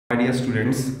Dear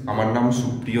students, আমার নাম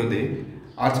সুপ্রিয় দে।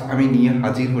 আজ আমি নিয়ে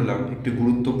হাজির হলাম একটি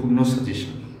গুরুত্বপূর্ণ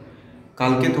সাজেশন।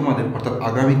 কালকে তোমাদের অর্থাৎ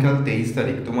আগামীকাল 23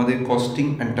 তারিখ তোমাদের কস্টিং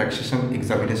অ্যান্ড ট্যাক্সেশন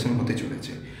এক্সামিনেশন হতে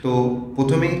চলেছে। তো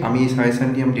প্রথমেই আমি এই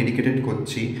সাজেশনটি আমি ডেডিকেটেড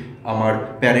করছি আমার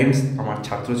প্যারেন্টস, আমার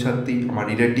ছাত্রছাত্রী, আমার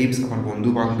রিলেটিভস, আমার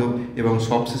বন্ধুবান্ধব এবং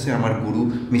সবশেষে আমার গুরু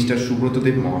মিস্টার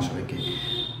সুব্রতদেব মহাশয়কে।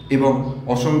 এবং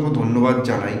অসংখ্য ধন্যবাদ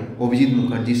জানাই অভিজিৎ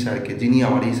মুখার্জি স্যারকে, যিনি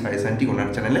আমার এই সাজেশনটি ওনার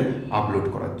চ্যানেলে আপলোড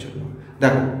করার জন্য।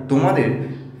 দেখো, তোমাদের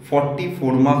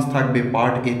 44 মার্কস থাকবে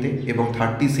পার্ট এতে এবং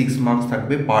 36 মার্কস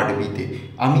থাকবে পার্ট বিতে।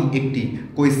 আমি একটি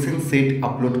কোয়েশ্চেন সেট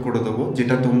আপলোড করে দেবো,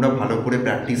 যেটা তোমরা ভালো করে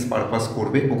প্র্যাকটিস পারপাস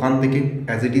করবে। ওখান থেকে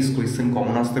as it is question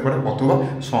common আসতে পারে অথবা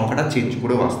সংখ্যাটা চেঞ্জ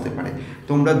করেও আসতে পারে।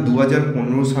 তোমরা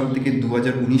 2015 সাল থেকে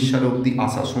 2019 সাল অবধি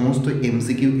আসা সমস্ত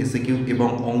এমসিকিউ, এসএকিউ এবং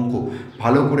অঙ্ক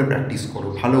ভালো করে প্র্যাকটিস করো,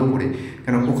 ভালো করে,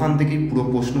 কেন ওখান থেকেই পুরো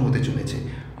প্রশ্ন হতে চলেছে।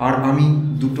 আর আমি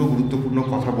দুটো গুরুত্বপূর্ণ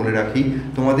কথা বলে রাখি।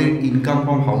 তোমাদের ইনকাম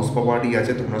ফ্রম হাউস প্রপার্টি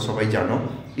আছে, তোমরা সবাই জানো।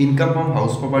 ইনকাম ফ্রম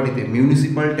হাউস প্রপার্টিতে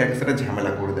মিউনিসিপ্যাল ট্যাক্সটা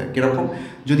ঝামেলা করে দেয়। কীরকম?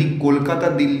 যদি কলকাতা,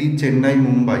 দিল্লি, চেন্নাই,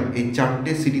 মুম্বাই এই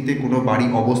চারটে সিটিতে কোনো বাড়ি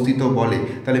অবস্থিত বলে,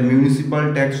 তাহলে মিউনিসিপ্যাল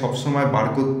ট্যাক্স সবসময় বার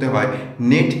করতে হয়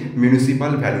নেট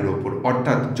মিউনিসিপ্যাল ভ্যালুর ওপর।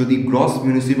 অর্থাৎ যদি গ্রস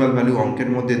মিউনিসিপ্যাল ভ্যালু অঙ্কের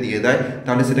মধ্যে দিয়ে দেয়,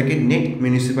 তাহলে সেটাকে নেট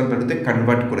মিউনিসিপ্যাল ভ্যালুতে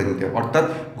কনভার্ট করে নিতে হয়, অর্থাৎ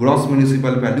গ্রস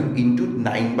মিউনিসিপ্যাল ভ্যালু ইন্টু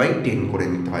 9/10 করে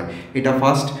নিতে হয়। এটা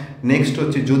ফার্স্ট। নেক্সট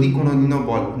হচ্ছে, যদি কোনো দিনও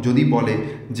যদি বলে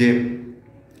যে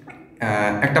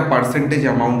একটা পার্সেন্টেজ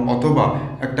অ্যামাউন্ট অথবা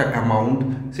একটা অ্যামাউন্ট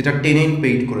সেটা টেনেন্ট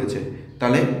পেইড করেছে,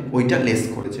 তাহলে ওইটা লেস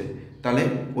করেছে, তাহলে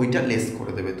ওইটা লেস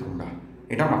করে দেবে তোমরা,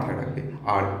 এটা মাথায় রাখবে।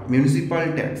 আর মিউনিসিপ্যাল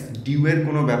ট্যাক্স ডিউয়ের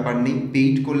কোনো ব্যাপার নেই,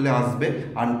 পেইড করলে আসবে,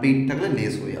 আনপেইড থাকলে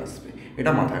লেস হয়ে আসবে,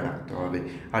 এটা মাথায় রাখতে হবে।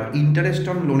 আর ইন্টারেস্ট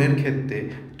অন লোনের ক্ষেত্রে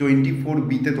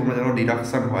 24B-তে তোমরা যেন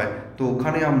ডিডাকশান হয়, তো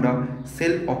ওখানে আমরা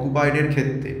সেলফ অকুপাইডের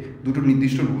ক্ষেত্রে দুটো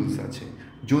নির্দিষ্ট রুলস আছে।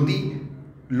 যদি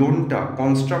লোনটা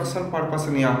কনস্ট্রাকশন পারপাসে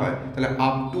নেওয়া হয়, তাহলে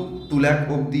আপ টু 2 লাখ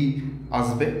অবধি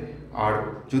আসবে। আর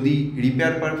যদি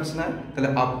রিপেয়ার পারপাসে নেয়, তাহলে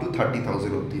আপ টু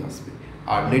 30,000 অবধি আসবে।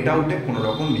 আর লেট আউটে কোনো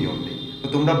রকম নিয়ম নেই। তো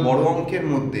তোমরা বড় অঙ্কের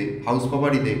মধ্যে হাউস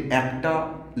প্রপার্টিতে একটা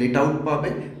লেট আউট পাবে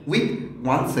উইথ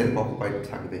 1 সেলফ অকুপাইড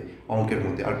থাকবে অঙ্কের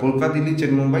মধ্যে। আর কলকাতা, দিল্লি,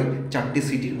 চেন্নাই, মুম্বাই চারটে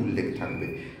সিটির উল্লেখ থাকবে।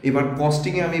 এবার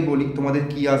কস্টিংয়ে আমি বলি তোমাদের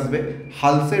কি আসবে।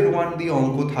 হালসেড 1 দিয়ে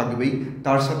অঙ্ক থাকবেই,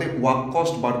 তার সাথে ওয়ার্ক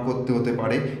কস্ট বার করতে হতে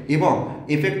পারে এবং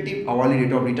effective hourly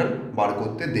rate of return বার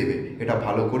করতে দেবে। এটা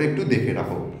ভালো করে একটু দেখে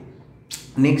রাখো।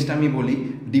 নেক্সট আমি বলি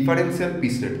ডিফারেন্সিয়াল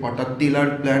পিস রেট, অর্থাৎ টেলার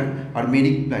প্ল্যান আর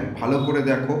মেরিট প্ল্যান ভালো করে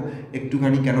দেখো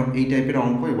একটুখানি, কেন এই টাইপের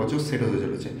অঙ্ক এবছর সেট হতে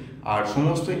চলেছে। আর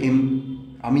সমস্ত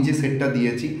আমি যে সেটটা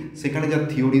দিয়েছি সেখানে যা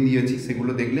থিওরি দিয়েছি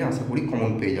সেগুলো দেখলে আশা করি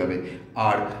কমন পেয়ে যাবে।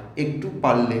 আর একটু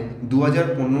পারলে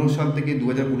 2015 সাল থেকে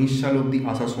 2019 সাল অবধি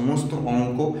আসা সমস্ত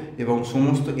অঙ্ক এবং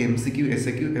সমস্ত এমসিকিউ,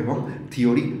 এসএকিউ এবং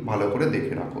থিওরি ভালো করে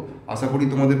দেখে রাখো। আশা করি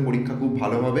তোমাদের পরীক্ষা খুব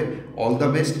ভালো হবে। All the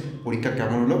best. পরীক্ষা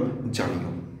কেমন হলো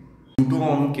জানিও।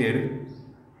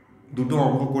 দুটো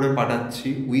অঙ্ক করে পাঠাচ্ছি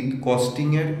উইথ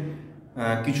কস্টিংয়ের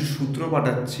কিছু সূত্র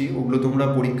পাঠাচ্ছি, ওগুলো তোমরা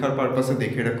পরীক্ষার পারপাসে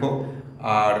দেখে রেখো।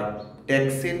 আর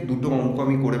ট্যাক্সের দুটো অঙ্ক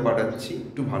আমি করে পাঠাচ্ছি,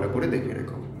 একটু ভালো করে দেখে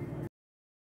রেখো।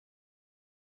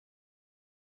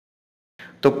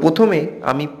 তো প্রথমে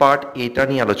আমি পার্ট এটা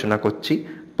নিয়ে আলোচনা করছি।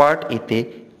 পার্ট এতে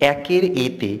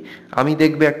 1-এতে আমি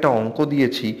দেখবে একটা অঙ্ক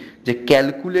দিয়েছি যে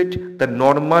calculate the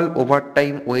normal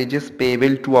overtime wages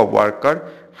payable to a worker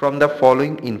from the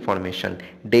following information.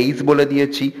 Days বলে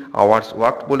দিয়েছি, আওয়ার্স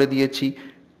ওয়ার্কড বলে দিয়েছি।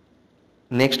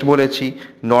 নেক্সট বলেছি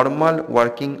normal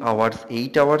working hours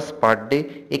 8 hours per day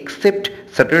except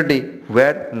Saturday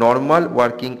wire normal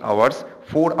working hours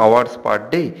 4 hours per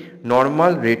day.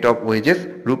 Normal rate of wages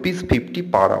 ₹50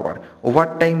 per hour.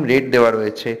 Overtime rate দেওয়া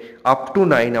রয়েছে up to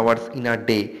 9 hours in a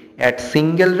day at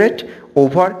single rate,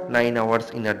 over 9 hours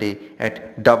in a day at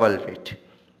double rate.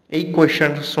 এই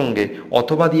কোয়েশ্চেনটার সঙ্গে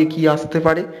অথবা দিয়ে কি আসতে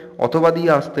পারে? অথবা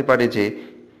দিয়ে আসতে পারে যে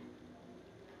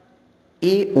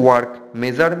a work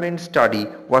measurement study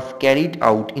was carried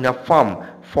out in a firm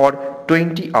for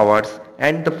 20 hours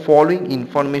and the following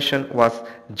information was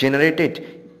generated.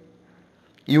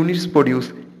 Units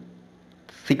produced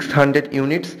 600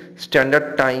 units, standard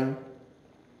time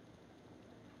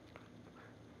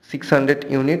 600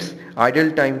 units,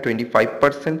 idle time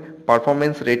 25%,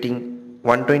 performance rating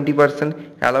 120%,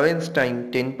 allowance time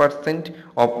 10%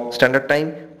 of standard time.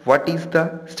 What is the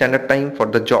standard time for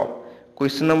the job?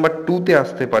 Question number 2-তে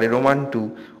আসতে পারে Roman 2,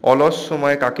 অলস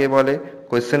সময় কাকে বলে?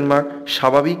 Question mark.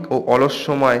 স্বাভাবিক ও অলস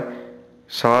সময়,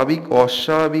 স্বাভাবিক ও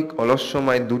অস্বাভাবিক অলস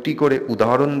সময় দুটি করে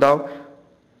উদাহরণ দাও।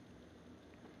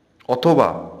 অথবা,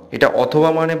 এটা অথবা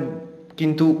মানে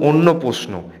কিন্তু অন্য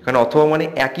প্রশ্ন, কারণ অথবা মানে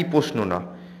একই প্রশ্ন না।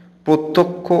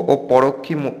 প্রত্যক্ষ ও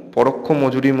পরোক্ষ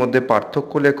মজুরির মধ্যে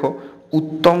পার্থক্য লেখো।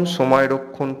 উত্তম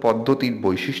সময়রক্ষণ পদ্ধতির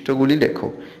বৈশিষ্ট্যগুলি লেখো।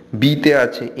 বিতে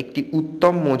আছে একটি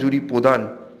উত্তম মজুরি প্রদান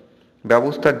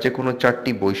ব্যবস্থার যে কোনো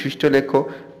 4টি বৈশিষ্ট্য লেখো।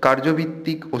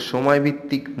 কার্যভিত্তিক ও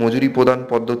সময়ভিত্তিক মজুরি প্রদান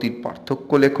পদ্ধতির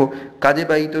পার্থক্য লেখো। কাজে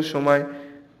ব্যয়িত সময়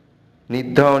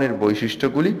নির্ধারণের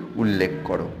বৈশিষ্ট্যগুলি উল্লেখ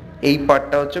করো। এই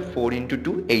পার্টটা হচ্ছে 4x2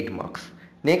 8 মার্কস।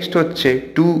 নেক্সট হচ্ছে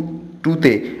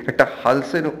টুতে একটা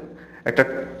হালসের একটা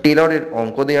টেলরের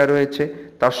অঙ্ক দেওয়া রয়েছে,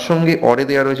 তার সঙ্গে অরে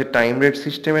দেওয়া রয়েছে টাইম রেট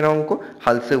সিস্টেমের অঙ্ক,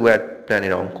 হালসে ওয়্যার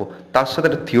প্ল্যানের অঙ্ক, তার সাথে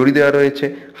একটা থিওরি দেওয়া রয়েছে।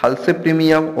 হালসে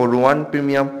প্রিমিয়াম ও রোয়ান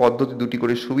প্রিমিয়াম পদ্ধতি দুটি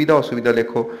করে সুবিধা অসুবিধা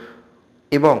লেখো।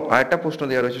 এবং আরেকটা প্রশ্ন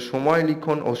দেওয়া রয়েছে সময়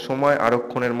লিখন ও সময়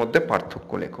আরক্ষণের মধ্যে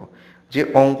পার্থক্য লেখো। যে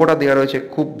অঙ্কটা দেওয়া রয়েছে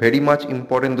খুব ভেরি মাচ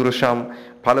ইম্পর্টেন্ট, দুটো সাম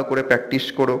ভালো করে প্র্যাকটিস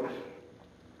করো।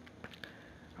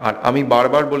 আর আমি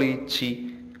বারবার বলে দিচ্ছি,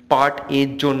 পার্ট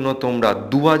এর জন্য তোমরা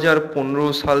 2015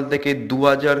 সাল থেকে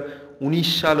 2019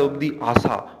 সাল অবধি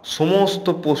আসা সমস্ত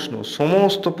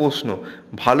প্রশ্ন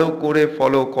ভালো করে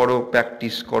ফলো করো,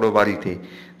 প্র্যাকটিস করো বাড়িতে,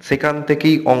 সেখান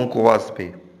থেকেই অঙ্ক আসবে।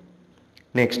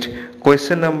 নেক্সট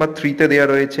কোয়েশ্চেন নাম্বার 3তে দেওয়া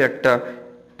রয়েছে একটা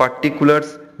পার্টিকুলার্স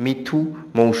মিথু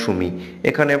মৌসুমি।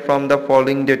 এখানে from the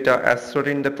following data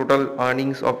অ্যাসসার্টেন the total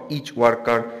earnings of each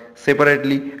worker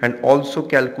separately and also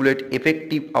calculate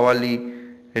effective hourly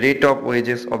rate of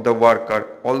wages of the worker.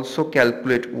 Also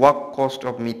calculate work cost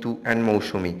of Mitu and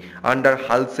Mousumi under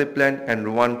Halse plan and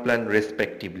Ruan plan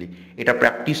respectively. এটা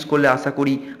practice করলে আশা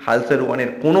করি হালসে রুয়ানের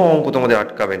কোনো অঙ্ক তোমাদের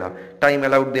আটকাবে না। Time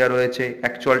allowed দেওয়া রয়েছে,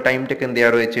 অ্যাকচুয়াল টাইম টেকেন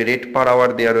দেওয়া রয়েছে, রেট পার আওয়ার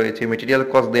দেওয়া রয়েছে, মেটেরিয়াল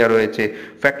কস্ট দেওয়া রয়েছে,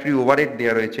 ফ্যাক্টরি ওভারহেড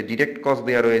দেওয়া রয়েছে, ডিরেক্ট কস্ট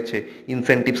দেওয়া রয়েছে,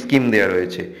 ইনসেন্টিভ স্কিম দেওয়া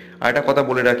রয়েছে। আর একটা কথা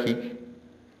বলে রাখি,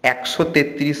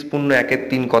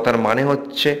 133.1-3 কথার মানে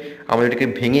হচ্ছে, আমরা এটাকে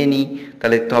ভেঙে নিই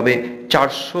তাহলে তবে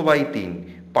 400/3।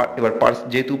 এবার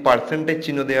যেহেতু পার্সেন্টেজ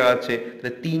চিহ্ন দেওয়া আছে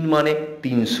তাহলে 3 মানে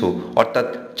 300, অর্থাৎ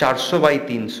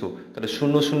 400/300, তাহলে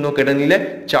 0 কেটে নিলে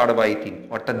 4/3,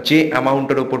 অর্থাৎ যে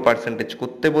অ্যামাউন্টের ওপর পার্সেন্টেজ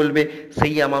করতে বলবে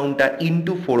সেই অ্যামাউন্টটা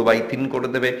ইন্টু 4/3 করে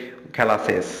দেবে, খেলা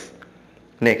শেষ।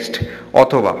 নেক্সট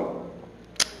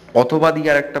অথবা দিয়ে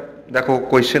আর একটা দেখো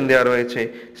কোয়েশ্চেন দেওয়া রয়েছে,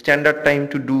 standard time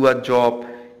to do a job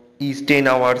is 10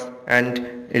 hours and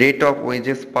rate of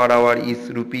wages per hour is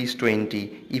 ₹20.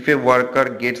 If a worker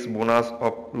gets bonus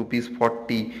of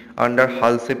 ₹40 under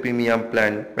Halse premium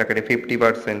plan,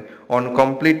 50%, on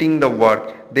completing the work,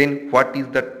 then what is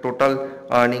the total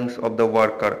earnings of the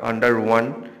worker under one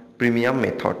premium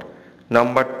method?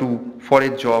 Number 2, for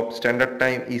a job, standard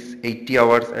time is 80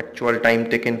 hours, actual time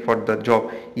taken for the job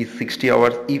is 60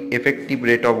 hours. If effective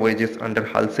rate of wages under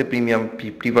Halse premium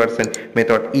 50%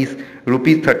 method is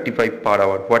 ₹35 per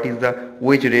hour, what is the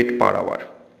wage rate per hour?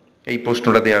 এই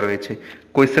প্রশ্নটা দেওয়া রয়েছে।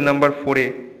 Question number 4-এ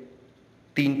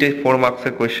 4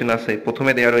 মার্কসের question আছে।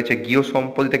 প্রথমে দেওয়া রয়েছে গৃহ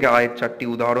সম্পত্তি থেকে আয়ের 4টি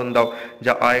উদাহরণ দাও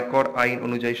যা আয়কর আইন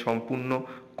অনুযায়ী সম্পূর্ণ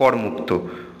করমুক্ত।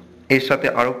 এর সাথে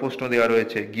আরো প্রশ্ন দেওয়া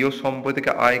রয়েছে, গৃহ সম্পত্তি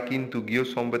থেকে আয় কিন্তু গৃহ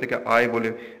সম্পত্তি থেকে আয় বলে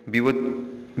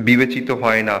বিবেচিত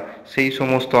হয় না, সেই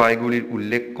সমস্ত আয়গুলির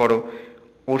উল্লেখ করো।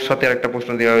 ওর সাথে একটা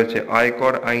প্রশ্ন দেওয়া হয়েছে,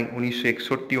 আয়কর আইন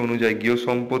 1961 অনুযায়ী গৃহ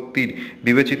সম্পত্তির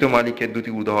বিবেচিত মালিকের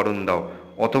 2টি উদাহরণ দাও।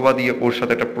 অথবা দিয়ে ওর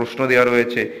সাথে একটা প্রশ্ন দেওয়া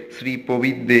রয়েছে, শ্রী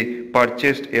প্রবীর দে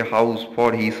purchased a house for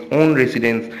his own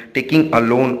residence taking a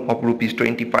loan of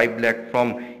 ₹25 lakh from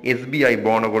SBI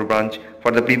Bonnagore branch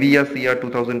for the previous year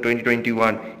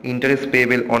 2020-21. Interest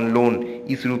payable on loan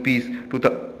is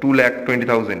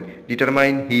 ₹2,20,000.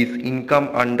 Determine his income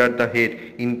under the head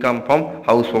income from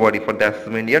house property for the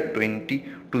assessment year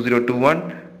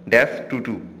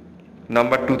 2021-22.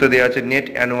 Number 2তে দেওয়া আছে net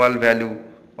annual value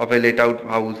of A late out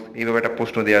house, এইভাবে একটা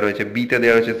প্রশ্ন দেওয়া রয়েছে। বিতে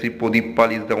দেওয়া রয়েছে শ্রী প্রদীপ পাল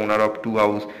is the owner of 2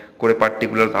 house করে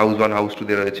পার্টিকুলার হাউস 1 হাউস 2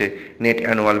 দেওয়া রয়েছে, নেট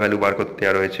অ্যানুয়াল ভ্যালু বার করতে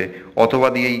দেওয়া রয়েছে। অথবা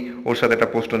দিয়েই ওর সাথে একটা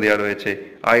প্রশ্ন দেওয়া রয়েছে,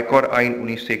 আয়কর আইন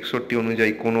 1961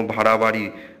 অনুযায়ী কোনো ভাড়া বাড়ির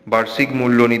বার্ষিক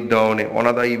মূল্য নির্ধারণে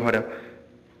অনাদায়ী ভাড়া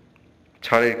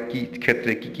ছাড়ের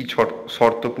ক্ষেত্রে কি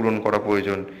শর্ত পূরণ করা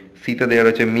প্রয়োজন। সিতে দেওয়া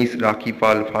রয়েছে মিস রাখি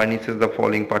পাল ফার্নিসেস the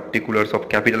following particulars of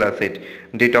capital asset,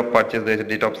 date of purchase দেওয়া রয়েছে,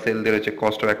 ডেট অফ সেল দেওয়া রয়েছে,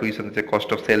 কস্ট অফ অ্যাকুইজিশন দিয়েছে, কস্ট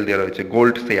অফ সেল দেওয়া রয়েছে।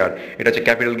 গোল্ড শেয়ার, এটা হচ্ছে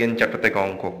ক্যাপিটাল গেইন চ্যাপ্টার থেকে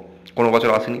অঙ্ক, কোনো বছর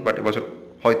আসেনি বাট এবছর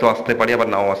হয়তো আসতে পারে আবার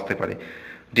নাও আসতে পারে,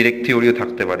 ডিরেক্ট থিওরিও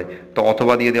থাকতে পারে। তো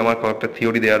অথবা দিয়ে আমার কয়েকটা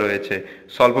থিওরি দেওয়া রয়েছে,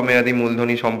 স্বল্পমেয়াদী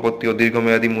মূলধনী সম্পত্তি ও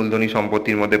দীর্ঘমেয়াদী মূলধনী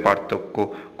সম্পত্তির মধ্যে পার্থক্য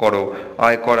করো।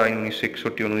 আয়কর আইন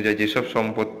 1961 অনুযায়ী যেসব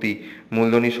সম্পত্তি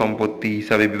মূলধনী সম্পত্তি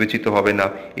হিসাবে বিবেচিত হবে না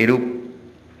এরূপ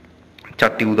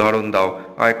 4টি উদাহরণ দাও।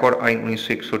 আয়কর আইন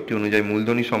 1961 অনুযায়ী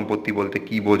মূলধনী সম্পত্তি বলতে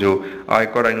কি বোঝো?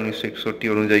 আয়কর আইন 1961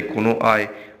 অনুযায়ী কোনো আয়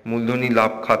মূলধনী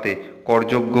লাভ খাতে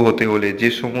করযোগ্য হতে হলে যে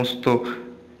সমস্ত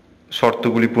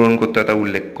শর্তগুলি পূরণ করতে হয় তা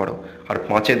উল্লেখ করো। আর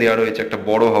 5-এ দেওয়া রয়েছে একটা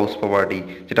বড় হাউস প্রপার্টি,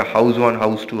 যেটা হাউস 1,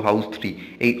 হাউস 2, হাউস 3।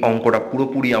 এই অঙ্কটা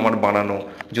পুরোপুরি আমার বানানো।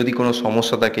 যদি কোনো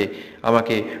সমস্যা থাকে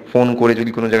আমাকে ফোন করে,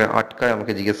 যদি কোনো জায়গায় আটকায়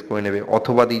আমাকে জিজ্ঞেস করে নেবে,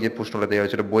 অথবা দিয়ে যে প্রশ্নটা দেওয়া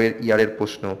হয়েছে বইয়ের ইয়ারের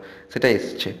প্রশ্ন, সেটা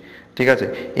এসছে। ঠিক আছে,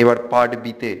 এবার পার্ট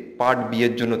বি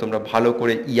এর জন্য তোমরা ভালো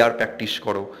করে ইয়ার প্র্যাকটিস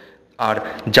করো। আর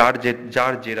যার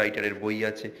যে রাইটারের বই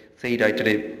আছে সেই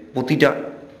রাইটারের প্রতিটা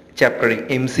চ্যাপ্টারে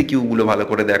এমসিকিউগুলো ভালো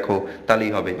করে দেখো,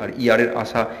 তাহলেই হবে। আর ইয়ারের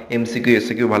আসা এমসিকিউ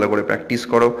এসিকিউ ভালো করে প্র্যাকটিস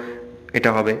করো, এটা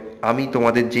হবে। আমি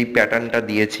তোমাদের যেই প্যাটার্নটা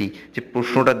দিয়েছি, যে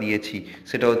প্রশ্নটা দিয়েছি,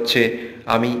 সেটা হচ্ছে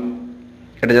আমি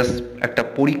এটা জাস্ট একটা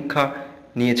পরীক্ষা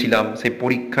নিয়েছিলাম। সেই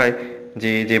পরীক্ষায়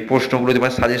যে যে প্রশ্নগুলো,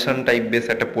 মানে সাজেশন টাইপ বেস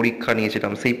একটা পরীক্ষা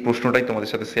নিয়েছিলাম, সেই প্রশ্নটাই তোমাদের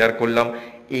সাথে শেয়ার করলাম।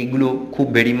 এইগুলো খুব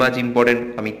ভেরি মাচ ইম্পর্টেন্ট।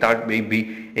 আমি তার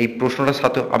এই প্রশ্নটার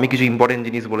সাথে আমি কিছু ইম্পর্টেন্ট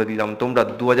জিনিস বলে দিলাম। তোমরা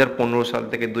 2015 সাল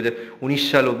থেকে 2019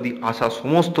 সাল অবধি আসা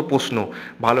সমস্ত প্রশ্ন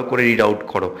ভালো করে রিড আউট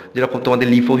করো। যেরকম তোমাদের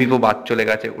লিফো ফিফো বাদ চলে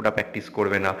গেছে, ওটা প্র্যাকটিস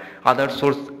করবে না। আদার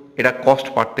সোর্স, এটা কস্ট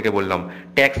পার্ট থেকে বললাম।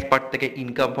 ট্যাক্স পার্ট থেকে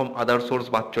ইনকাম ফ্রম আদার সোর্স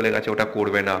বাদ চলে গেছে, ওটা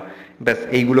করবে না। ব্যাস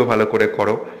এইগুলো ভালো করে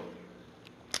করো।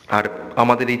 আর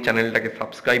আমাদের এই চ্যানেলটাকে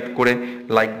সাবস্ক্রাইব করে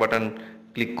লাইক বাটন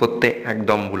ক্লিক করতে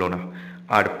একদম ভুলো না।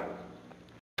 আর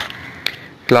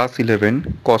class 11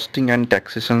 costing and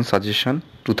taxation suggestion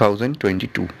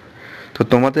 2022। তো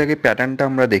তোমাদের আগে প্যাটার্নটা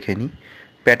আমরা দেখে নিই।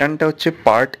 প্যাটার্নটা হচ্ছে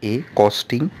পার্ট এ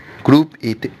কস্টিং, গ্রুপ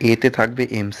এতে থাকবে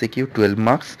এমসিকিউ 12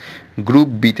 মার্কস, গ্রুপ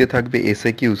বিতে থাকবে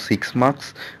এসএকিউ 6 মার্কস,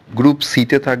 গ্রুপ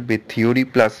সিতে থাকবে theory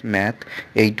plus math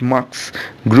 8 marks,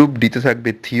 group ডিতে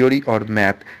থাকবে theory or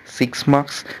math 6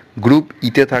 marks, group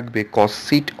ইতে থাকবে cost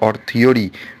sheet or theory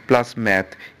plus math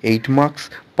 8 marks,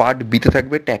 part বিতে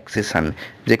থাকবে ট্যাক্সেশন,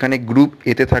 যেখানে গ্রুপ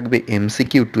এতে থাকবে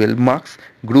এমসিকিউ 12 মার্কস,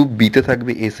 গ্রুপ বিতে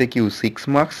থাকবে এসএকিউ 6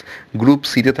 মার্কস, গ্রুপ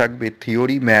সিতে থাকবে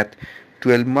থিওরি ম্যাথ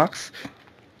 12 মার্কস,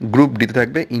 গ্রুপ ডিতে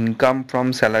থাকবে income from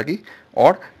salary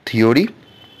or theory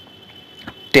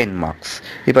 10 marks.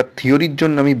 এবার থিওরির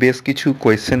জন্য আমি বেশ কিছু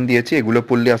কোয়েশ্চেন দিয়েছি, এগুলো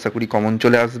পড়লে আশা করি কমন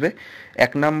চলে আসবে।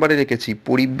 1 নম্বরে রেখেছি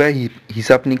পরিব্যয়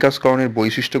হিসাব নিকাশকরণের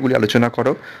বৈশিষ্ট্যগুলি আলোচনা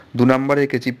করো। 2 নম্বরে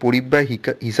রেখেছি পরিব্যয়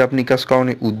হিসাব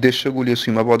নিকাশকরণের উদ্দেশ্যগুলি ও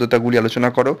সীমাবদ্ধতাগুলি আলোচনা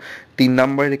করো। 3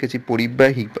 নম্বরে রেখেছি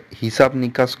পরিব্যয় হিসাব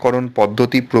নিকাশকরণ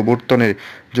পদ্ধতি প্রবর্তনের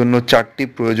জন্য 4টি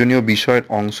প্রয়োজনীয় বিষয়ের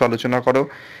অংশ আলোচনা করো।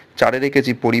 4-এ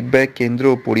রেখেছি পরিব্যয় কেন্দ্র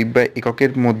ও পরিব্যয়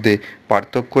এককের মধ্যে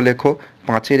পার্থক্য লেখো।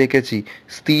 5-এ রেখেছি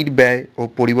স্থির ব্যয় ও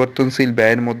পরিবর্তনশীল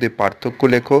ব্যয়ের মধ্যে পার্থক্য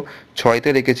লেখো। 6-তে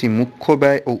রেখেছি মুখ্য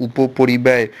ব্যয় ও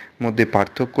উপপরিব্যয়ের মধ্যে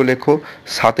পার্থক্য লেখো।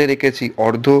 7-এ রেখেছি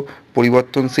অর্ধ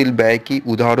পরিবর্তনশীল ব্যয় কি,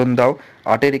 উদাহরণ দাও।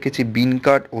 8-এ রেখেছি বিন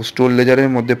কার্ড ও স্টোর লেজারের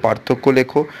মধ্যে পার্থক্য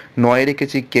লেখো। 9-এ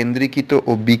রেখেছি কেন্দ্রীকৃত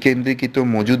ও বিকেন্দ্রীকৃত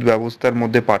মজুদ ব্যবস্থার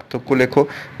মধ্যে পার্থক্য লেখো।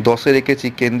 10-এ রেখেছি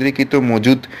কেন্দ্রীকৃত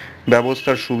মজুদ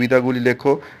ব্যবস্থার সুবিধাগুলি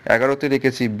লেখো। 11-তে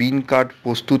রেখেছি বিন কার্ড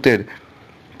প্রস্তুতের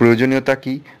প্রয়োজনীয়তা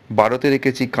কী। 12-তে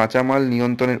রেখেছি কাঁচামাল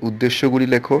নিয়ন্ত্রণের উদ্দেশ্যগুলি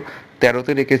লেখো।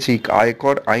 13-তে রেখেছি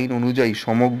আয়কর আইন অনুযায়ী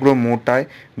সমগ্র মোট আয়,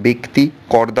 ব্যক্তি,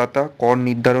 করদাতা, কর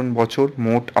নির্ধারণ বছর,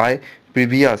 মোট আয়,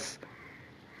 প্রিভিয়াস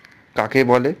কাকে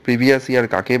বলে, প্রিভিয়াস ইয়ার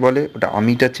কাকে বলে, ওটা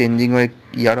আমিটা চেঞ্জিং হয়ে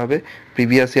ইয়ার হবে,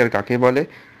 প্রিভিয়াস ইয়ার কাকে বলে।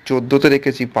 14-তে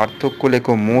রেখেছি পার্থক্য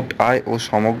লেখো মোট আয় ও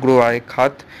সমগ্র আয়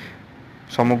খাত,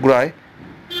 সমগ্র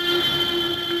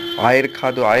আয়ের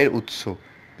খাত ও আয়ের উৎস।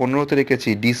 15-তে রেখেছি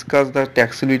discuss the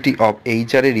ট্যাক্সিবিলিটি of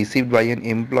HRA received by an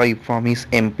employee from his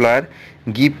employer,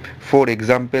 give 4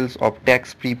 examples of tax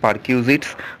free পারকিউজিটস।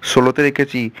 16-তে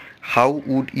রেখেছি how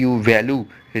would you value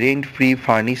rent free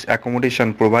furnish accommodation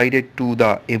provided to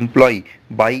the employee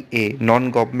by A non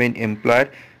government employer.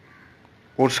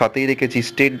 ওর সাথেই রেখেছি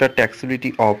state the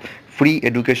ট্যাক্সিবিলিটি of free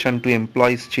education two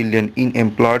employees children in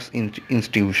employers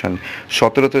institution.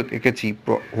 17-তে রেখেছি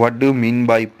what do mean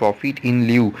by profit in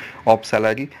Liu of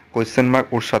salary question mark.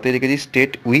 ওর সাথে রেখেছি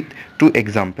state with 2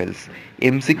 examples.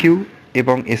 MCQ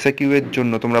এবং SAQ এর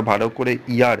জন্য তোমরা ভালো করে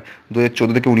ইয়ার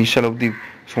 2014 থেকে 19 সাল অবধি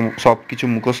সব কিছু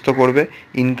মুখস্থ করবে।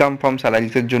 ইনকাম ফ্রম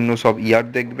স্যালারিসের জন্য সব ইয়ার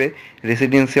দেখবে,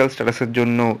 রেসিডেন্সিয়াল স্ট্যাটাসের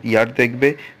জন্য ইয়ার দেখবে,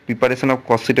 প্রিপারেশন অফ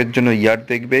কস্ট শিটের জন্য ইয়ার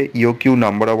দেখবে, ইওকিউ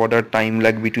number of order, time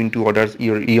lag between 2 orders,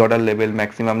 E order level,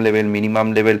 maximum level, minimum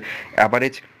level,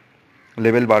 average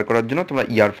level বার করার জন্য তোমরা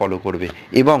ইয়ার ফলো করবে।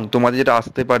 এবং তোমাদের যেটা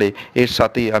আসতে পারে এর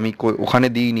সাথে আমি ওখানে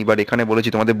দিইনি, বাট এখানে বলেছি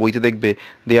তোমাদের বইতে দেখবে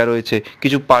দেওয়া রয়েছে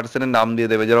কিছু পার্সনের নাম দিয়ে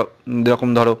দেবে, যেরকম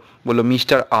ধরো বললো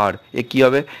মিস্টার আর, এ কী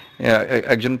হবে,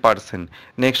 একজন পার্সন।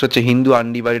 নেক্সট হচ্ছে হিন্দু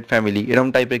আনডিভাইডেড ফ্যামিলি, এরকম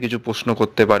টাইপের কিছু প্রশ্ন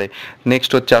করতে পারে।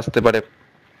 নেক্সট হচ্ছে আসতে পারে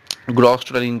গ্রস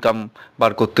টোটাল ইনকাম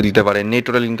বার করতে দিতে পারে, নেট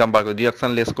টোটাল ইনকাম বার করে,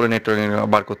 ডিডাকশন লেস করে নেট টোটাল ইনকাম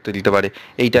বার করতে দিতে পারে।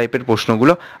 এই টাইপের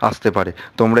প্রশ্নগুলো আসতে পারে,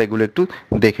 তোমরা এগুলো একটু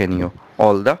দেখে নিও।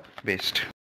 All the best.